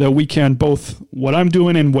that we can, both what I'm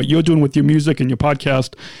doing and what you're doing with your music and your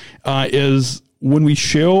podcast, is when we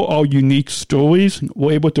share our unique stories,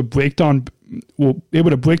 we're able to break down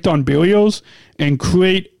barriers and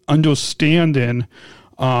create understanding.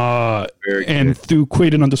 And through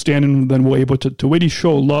creating understanding, then we're able to really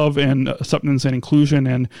show love and acceptance and inclusion.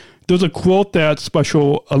 And there's a quote that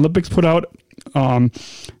Special Olympics put out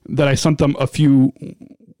that I sent them a few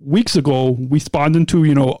weeks ago, responding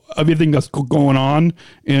to everything that's going on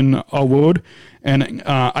in our world, and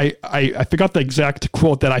I forgot the exact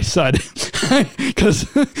quote that I said because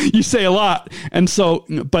you say a lot, and so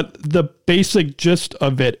but the basic gist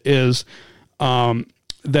of it is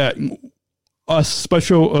that us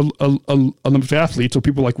Special Olympic athletes, or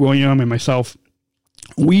people like William and myself,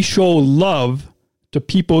 we show love to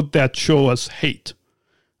people that show us hate,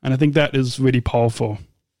 and I think that is really powerful.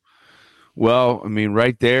 Well, I mean,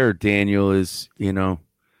 right there, Daniel, is,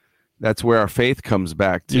 that's where our faith comes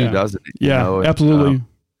back to, doesn't it? Yeah, absolutely.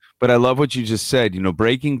 But I love what you just said,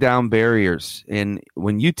 breaking down barriers. And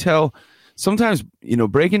when you sometimes,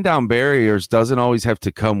 breaking down barriers doesn't always have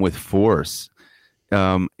to come with force,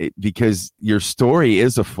 because your story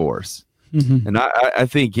is a force. Mm-hmm. And I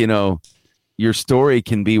think, your story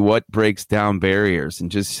can be what breaks down barriers, and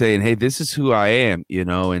just saying, hey, this is who I am,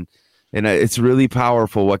 and it's really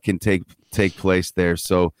powerful what can take place there.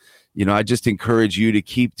 So, I just encourage you to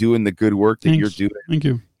keep doing the good work that you're doing. Thank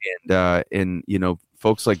you. And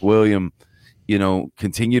folks like William,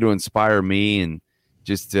 continue to inspire me, and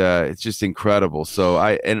just it's just incredible. So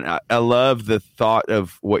I love the thought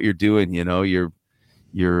of what you're doing.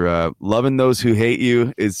 You're loving those who hate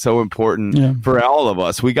you is so important for all of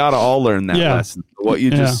us. We got to all learn that lesson. What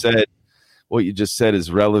you just said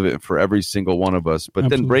is relevant for every single one of us. But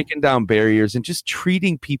then breaking down barriers and just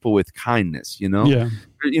treating people with kindness,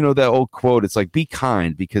 that old quote, it's like, be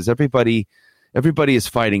kind, because everybody is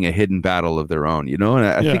fighting a hidden battle of their own, and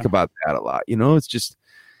I think about that a lot. It's just,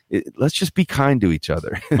 let's just be kind to each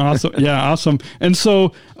other. Awesome. Yeah. Awesome. And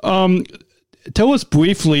so, tell us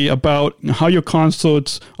briefly about how your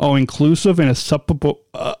concerts are inclusive and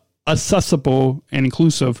accessible and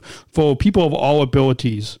inclusive for people of all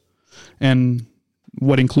abilities, and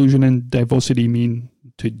what inclusion and diversity mean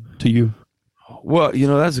to you. Well,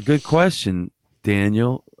 that's a good question,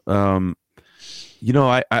 Daniel. I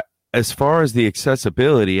as far as the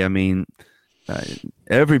accessibility, I mean,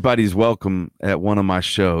 everybody's welcome at one of my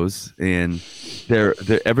shows, and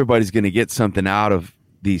everybody's going to get something out of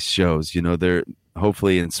these shows. They're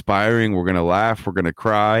hopefully inspiring. We're going to laugh. We're going to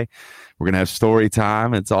cry. We're going to have story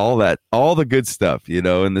time. It's all the good stuff,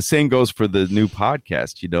 and the same goes for the new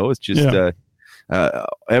podcast. It's just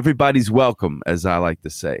everybody's welcome, as I like to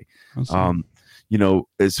say. Awesome.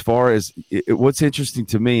 As far as what's interesting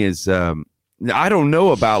to me is I don't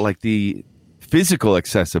know about like the physical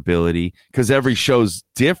accessibility because every show's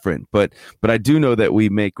different, but I do know that we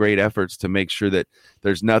make great efforts to make sure that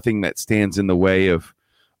there's nothing that stands in the way of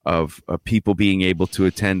people being able to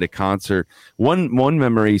attend a concert. One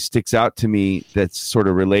memory sticks out to me that's sort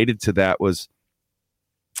of related to that was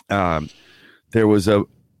there was a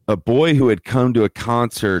boy who had come to a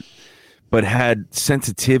concert but had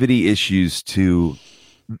sensitivity issues to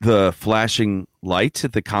the flashing lights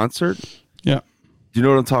at the concert. Yeah. Do you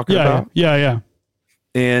know what I'm talking about? Yeah.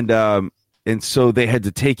 And so they had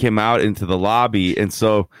to take him out into the lobby. And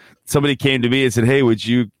so somebody came to me and said, "Hey, would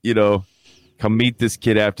you, come meet this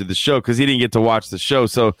kid after the show?" Because he didn't get to watch the show.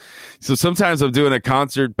 So sometimes I'm doing a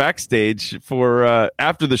concert backstage for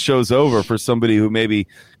after the show's over for somebody who maybe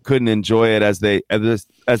couldn't enjoy it as they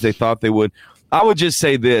thought they would. I would just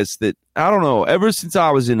say this, that I don't know, ever since I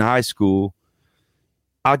was in high school,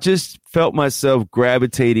 I just felt myself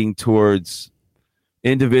gravitating towards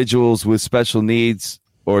individuals with special needs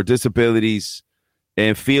or disabilities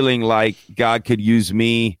and feeling like God could use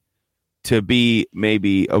me to be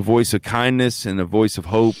maybe a voice of kindness and a voice of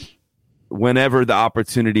hope whenever the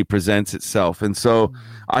opportunity presents itself. And so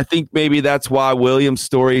I think maybe that's why William's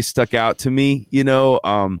story stuck out to me.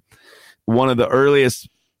 One of the earliest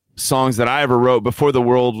songs that I ever wrote before the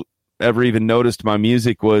world ever even noticed my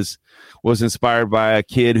music was inspired by a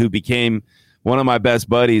kid who became one of my best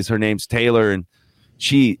buddies. Her name's Taylor, and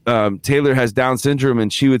Taylor has Down syndrome,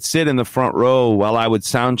 and she would sit in the front row while I would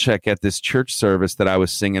sound check at this church service that I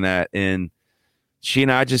was singing at. And she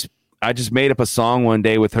and I just made up a song one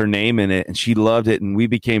day with her name in it, and she loved it, and we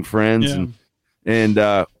became friends. Yeah.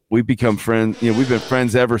 And we've become friends. We've been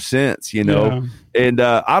friends ever since. Yeah. And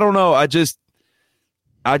I don't know. I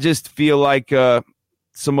just feel like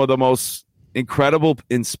some of the most incredible,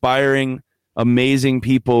 inspiring, amazing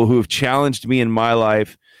people who have challenged me in my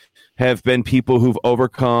life have been people who've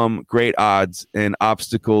overcome great odds and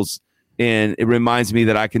obstacles. And it reminds me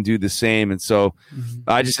that I can do the same. And so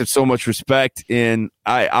I just have so much respect. And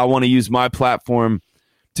I want to use my platform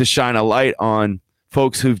to shine a light on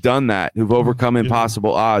folks who've done that, who've overcome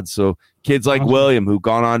impossible odds. So kids like William, who've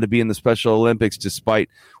gone on to be in the Special Olympics despite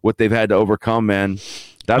what they've had to overcome, man.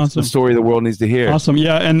 That's the story the world needs to hear. Awesome.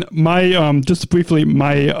 Yeah. And my, just briefly,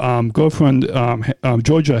 my girlfriend,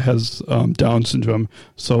 Georgia, has Down syndrome.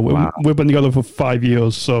 So we've been together for 5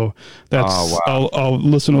 years. So that's our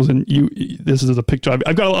listeners. And this is a picture.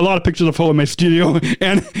 I've got a lot of pictures of her in my studio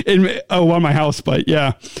and around my house. But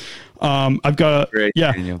yeah. I've got Great,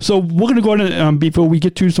 yeah. Daniel. So we're going to go ahead and before we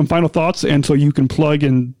get to some final thoughts, and so you can plug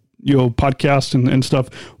in your podcast and stuff,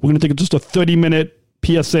 we're going to take just a 30-minute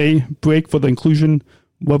PSA break for the Inclusion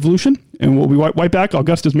Revolution, and we'll be right back. Our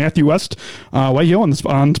guest is Matthew West, right here on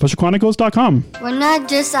SpecialChronicles.com. We're not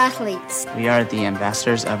just athletes. We are the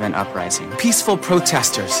ambassadors of an uprising. Peaceful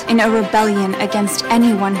protesters. In a rebellion against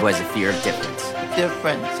anyone who has a fear of difference.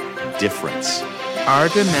 Difference. Our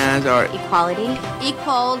demands are Equality.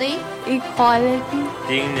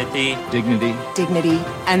 Dignity.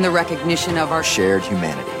 And the recognition of our Shared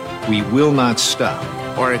humanity. We will not stop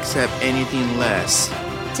or accept anything less.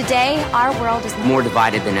 Today, our world is More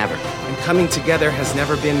divided than ever. and coming together has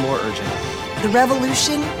never been more urgent. The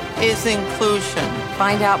revolution Is inclusion.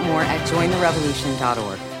 Find out more at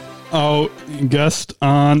jointherevolution.org. Our guest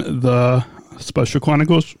on the Special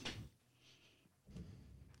Chronicles.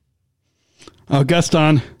 Our guest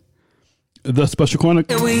on the Special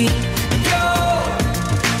Chronicles. Here we go.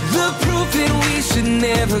 The proof that we should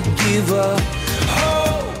never give up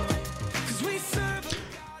hope. 'Cause we serve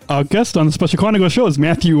Our guest on the Special Chronicles show is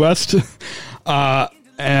Matthew West,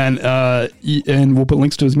 and we'll put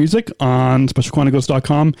links to his music on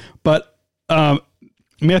SpecialChronicles.com. But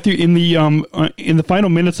Matthew, in the final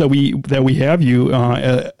minutes that we have you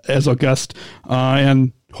as our guest,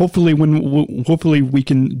 and hopefully we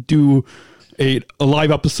can do a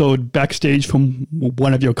live episode backstage from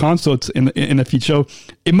one of your concerts in a feature show.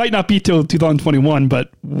 It might not be till 2021,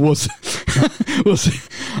 but we'll see. We'll see.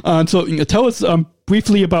 So tell us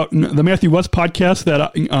briefly about the Matthew West podcast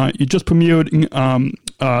that you just premiered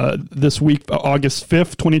this week, August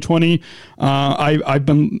 5th, 2020. I've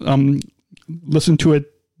been listening to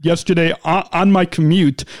it yesterday on my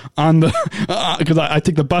commute because I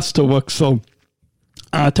take the bus to work. So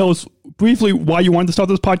tell us briefly why you wanted to start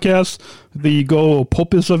this podcast, the goal or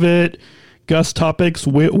purpose of it, guest topics,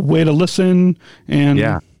 where to listen, and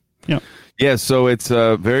yeah. So it's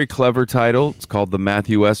a very clever title. It's called the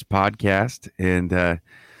Matthew West Podcast, and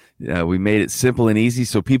we made it simple and easy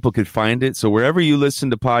so people could find it. So wherever you listen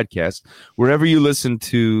to podcasts, wherever you listen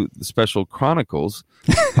to the Special Chronicles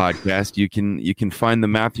podcast, you can find the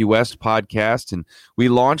Matthew West Podcast. And we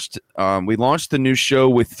launched the new show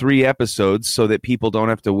with 3 episodes so that people don't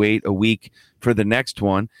have to wait a week for the next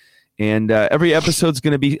one. And every episode is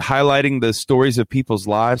going to be highlighting the stories of people's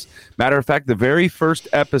lives. Matter of fact, the very first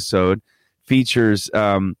episode features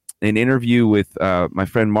an interview with my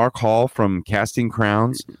friend Mark Hall from Casting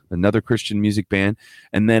Crowns, another Christian music band,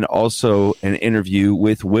 and then also an interview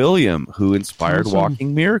with William, who inspired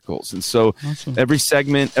Walking Miracles. And so every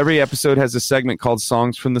episode has a segment called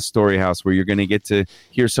Songs from the Story House, where you're going to get to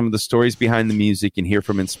hear some of the stories behind the music and hear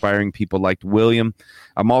from inspiring people like William.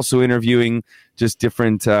 I'm also interviewing just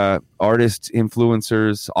different artists,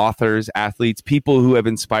 influencers, authors, athletes, people who have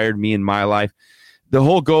inspired me in my life. The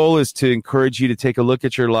whole goal is to encourage you to take a look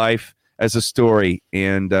at your life as a story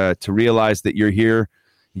and to realize that you're here.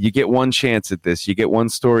 You get one chance at this. You get one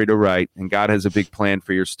story to write, and God has a big plan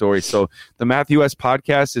for your story. So the Matthew West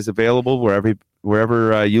Podcast is available wherever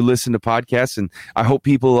you listen to podcasts, and I hope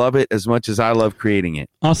people love it as much as I love creating it.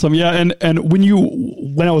 Awesome. Yeah, and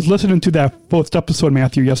when I was listening to that first episode,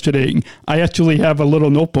 Matthew, yesterday, I actually have a little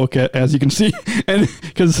notebook, as you can see, and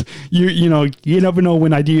because you never know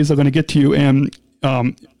when ideas are going to get to you. And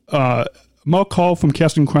Mark Hall from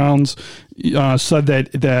Casting Crowns said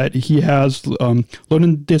that he has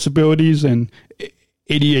learning disabilities and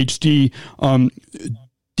ADHD.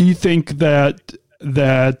 Do you think that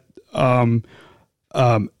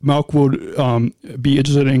Mark would be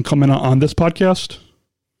interested in coming on this podcast?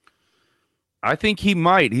 I think he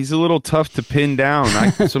might. He's a little tough to pin down.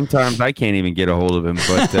 Sometimes I can't even get a hold of him,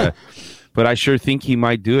 but I sure think he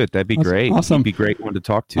might do it. That'd be great. Awesome. He'd be a great one to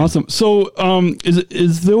talk to. Awesome. So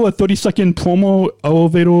is there a 30-second promo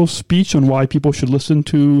elevator speech on why people should listen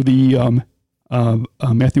to the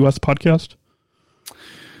Matthew West podcast?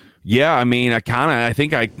 Yeah, I mean, I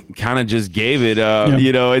think I just gave it.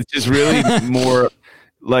 It's just really more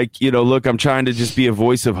like, look, I'm trying to just be a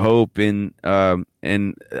voice of hope, and I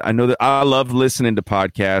know that I love listening to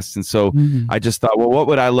podcasts, and so I just thought, well, what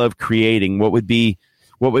would I love creating? What would be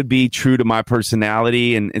true to my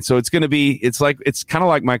personality? And so it's kind of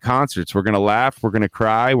like my concerts. We're going to laugh, we're going to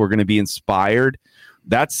cry, we're going to be inspired.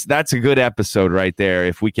 That's a good episode right there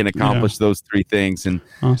if we can accomplish those 3 things. And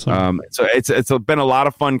awesome. So it's been a lot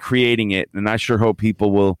of fun creating it, and I sure hope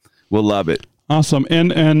people will love it. Awesome.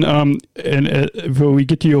 And before we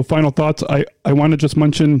get to your final thoughts, I want to just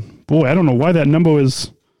mention, I don't know why that number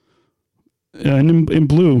is in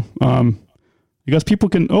blue. I guess people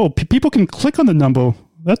can click on the number.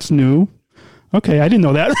 That's new. Okay, I didn't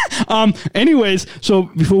know that. Anyways, so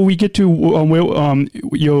before we get to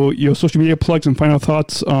your social media plugs and final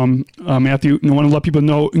thoughts, Matthew, I want to let people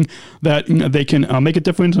know that they can make a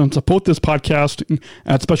difference and support this podcast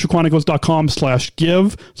at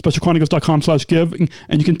specialchronicles.com/give, specialchronicles.com/give, and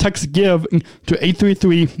you can text GIVE to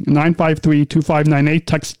 833-953-2598.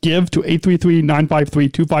 Text GIVE to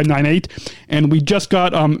 833-953-2598. And we just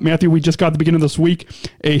got, Matthew, at the beginning of this week,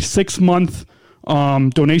 a 6-month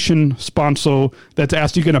donation sponsor that's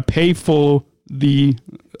actually going to pay for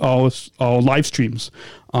our live streams.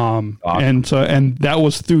 Awesome. And that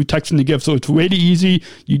was through texting to GIVE. So it's really easy.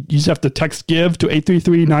 You just have to text GIVE to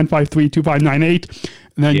 833-953-2598.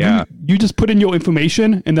 And then you just put in your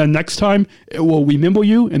information, and then next time it will remember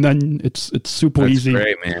you, and then it's super easy. That's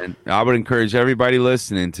great, man. I would encourage everybody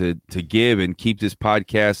listening to give and keep this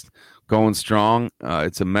podcast going strong.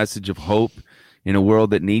 It's a message of hope in a world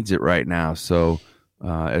that needs it right now. So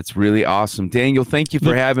it's really awesome. Daniel, thank you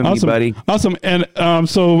for having me, buddy. Awesome. And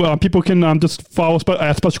so people can just follow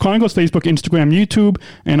Special Chronicles, Facebook, Instagram, YouTube,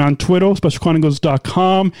 and on Twitter,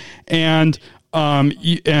 specialchronicles.com. And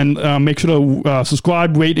make sure to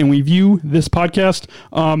subscribe, rate, and review this podcast.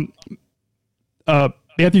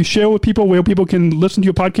 Matthew, share with people where people can listen to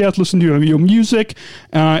your podcast, listen to your music,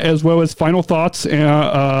 as well as final thoughts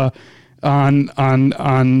on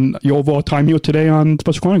your overall time here today on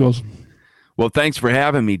Special Chronicles. Well, thanks for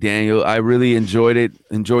having me, Daniel. I really enjoyed it.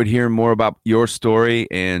 Enjoyed hearing more about your story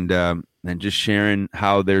and just sharing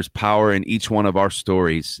how there's power in each one of our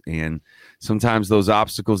stories. And sometimes those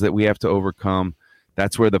obstacles that we have to overcome,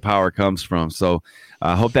 that's where the power comes from. So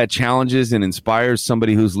I hope that challenges and inspires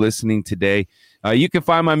somebody who's listening today. You can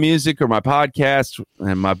find my music or my podcast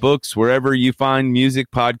and my books wherever you find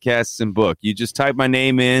music, podcasts, and book. You just type my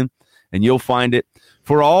name in and you'll find it.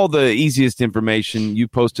 For all the easiest information, you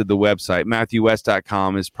posted the website.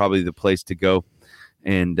 MatthewWest.com is probably the place to go.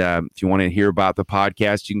 And if you want to hear about the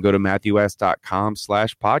podcast, you can go to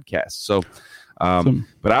MatthewWest.com/podcast. So,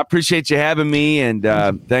 but I appreciate you having me, and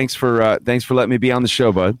thanks for letting me be on the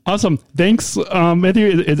show, bud. Awesome. Thanks,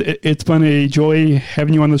 Matthew. It's been a joy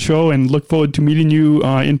having you on the show, and look forward to meeting you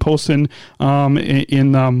in person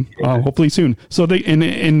hopefully soon. So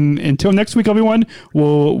until next week, everyone,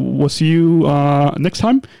 we'll see you next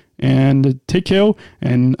time, and take care,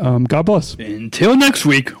 and God bless. Until next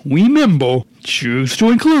week, remember, choose to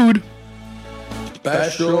include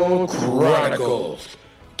Special Chronicles,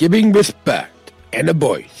 giving respect and a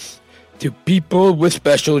voice to people with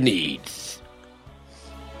special needs.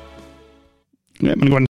 Yeah, I'm going to go ahead and